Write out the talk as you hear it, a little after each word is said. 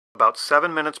About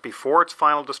 7 minutes before its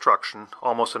final destruction,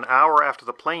 almost an hour after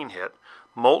the plane hit,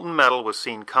 molten metal was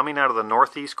seen coming out of the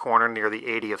northeast corner near the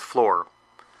 80th floor.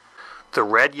 The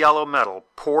red-yellow metal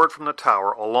poured from the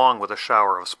tower along with a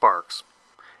shower of sparks,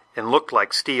 and looked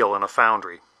like steel in a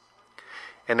foundry.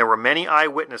 And there were many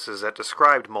eyewitnesses that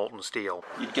described molten steel.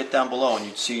 You'd get down below and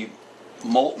you'd see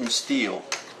molten steel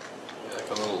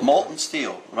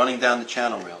running down the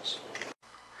channel rails.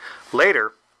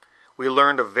 Later, we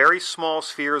learned of very small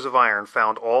spheres of iron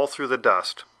found all through the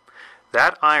dust.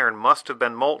 That iron must have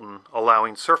been molten,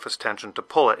 allowing surface tension to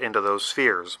pull it into those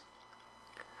spheres.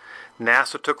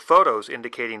 NASA took photos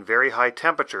indicating very high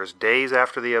temperatures days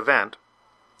after the event,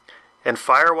 and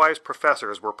Firewise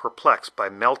professors were perplexed by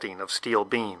melting of steel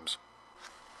beams.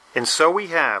 And so we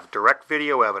have direct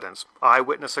video evidence,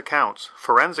 eyewitness accounts,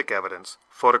 forensic evidence,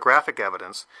 photographic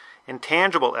evidence, and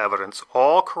tangible evidence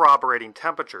all corroborating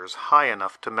temperatures high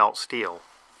enough to melt steel.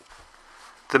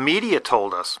 The media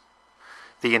told us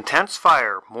the intense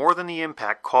fire, more than the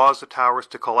impact, caused the towers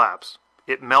to collapse.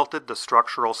 It melted the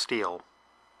structural steel.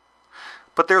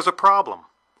 But there's a problem.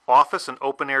 Office and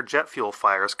open-air jet fuel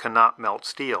fires cannot melt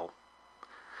steel.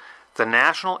 The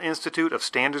National Institute of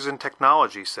Standards and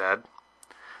Technology said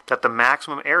that the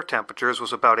maximum air temperatures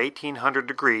was about 1800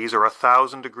 degrees or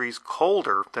 1000 degrees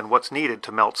colder than what's needed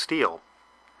to melt steel.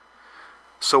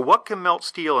 So what can melt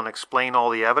steel and explain all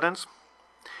the evidence?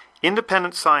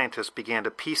 Independent scientists began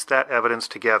to piece that evidence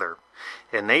together,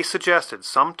 and they suggested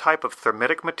some type of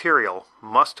thermitic material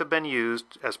must have been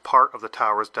used as part of the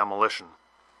tower's demolition.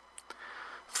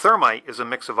 Thermite is a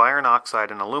mix of iron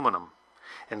oxide and aluminum,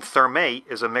 and thermate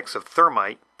is a mix of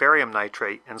thermite, barium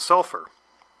nitrate, and sulfur.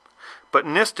 But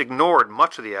NIST ignored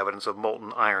much of the evidence of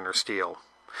molten iron or steel.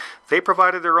 They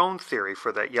provided their own theory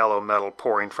for that yellow metal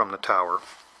pouring from the tower.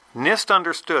 NIST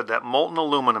understood that molten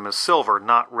aluminum is silver,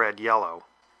 not red-yellow.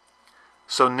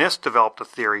 So NIST developed a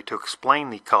theory to explain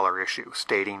the color issue,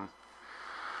 stating,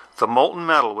 the molten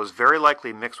metal was very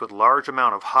likely mixed with large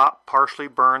amount of hot, partially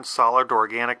burned solid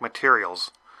organic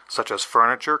materials, such as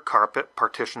furniture, carpet,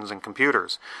 partitions, and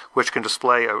computers, which can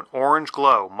display an orange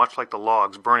glow much like the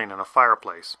logs burning in a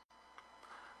fireplace.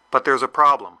 But there's a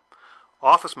problem.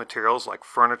 Office materials like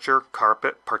furniture,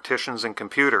 carpet, partitions, and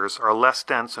computers are less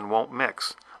dense and won't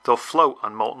mix. They'll float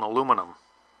on molten aluminum,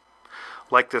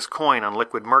 like this coin on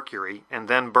liquid mercury, and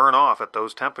then burn off at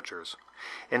those temperatures.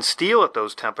 And steel at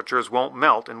those temperatures won't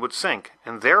melt and would sink,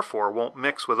 and therefore won't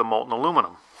mix with the molten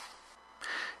aluminum.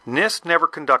 NIST never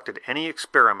conducted any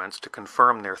experiments to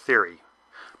confirm their theory,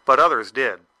 but others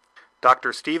did.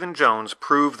 Dr. Stephen Jones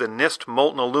proved the NIST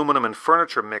molten aluminum and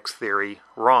furniture mix theory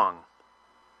wrong.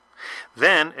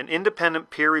 Then an independent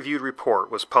peer-reviewed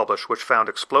report was published which found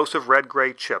explosive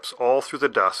red-gray chips all through the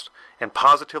dust and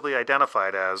positively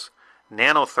identified as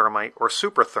nanothermite or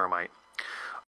superthermite.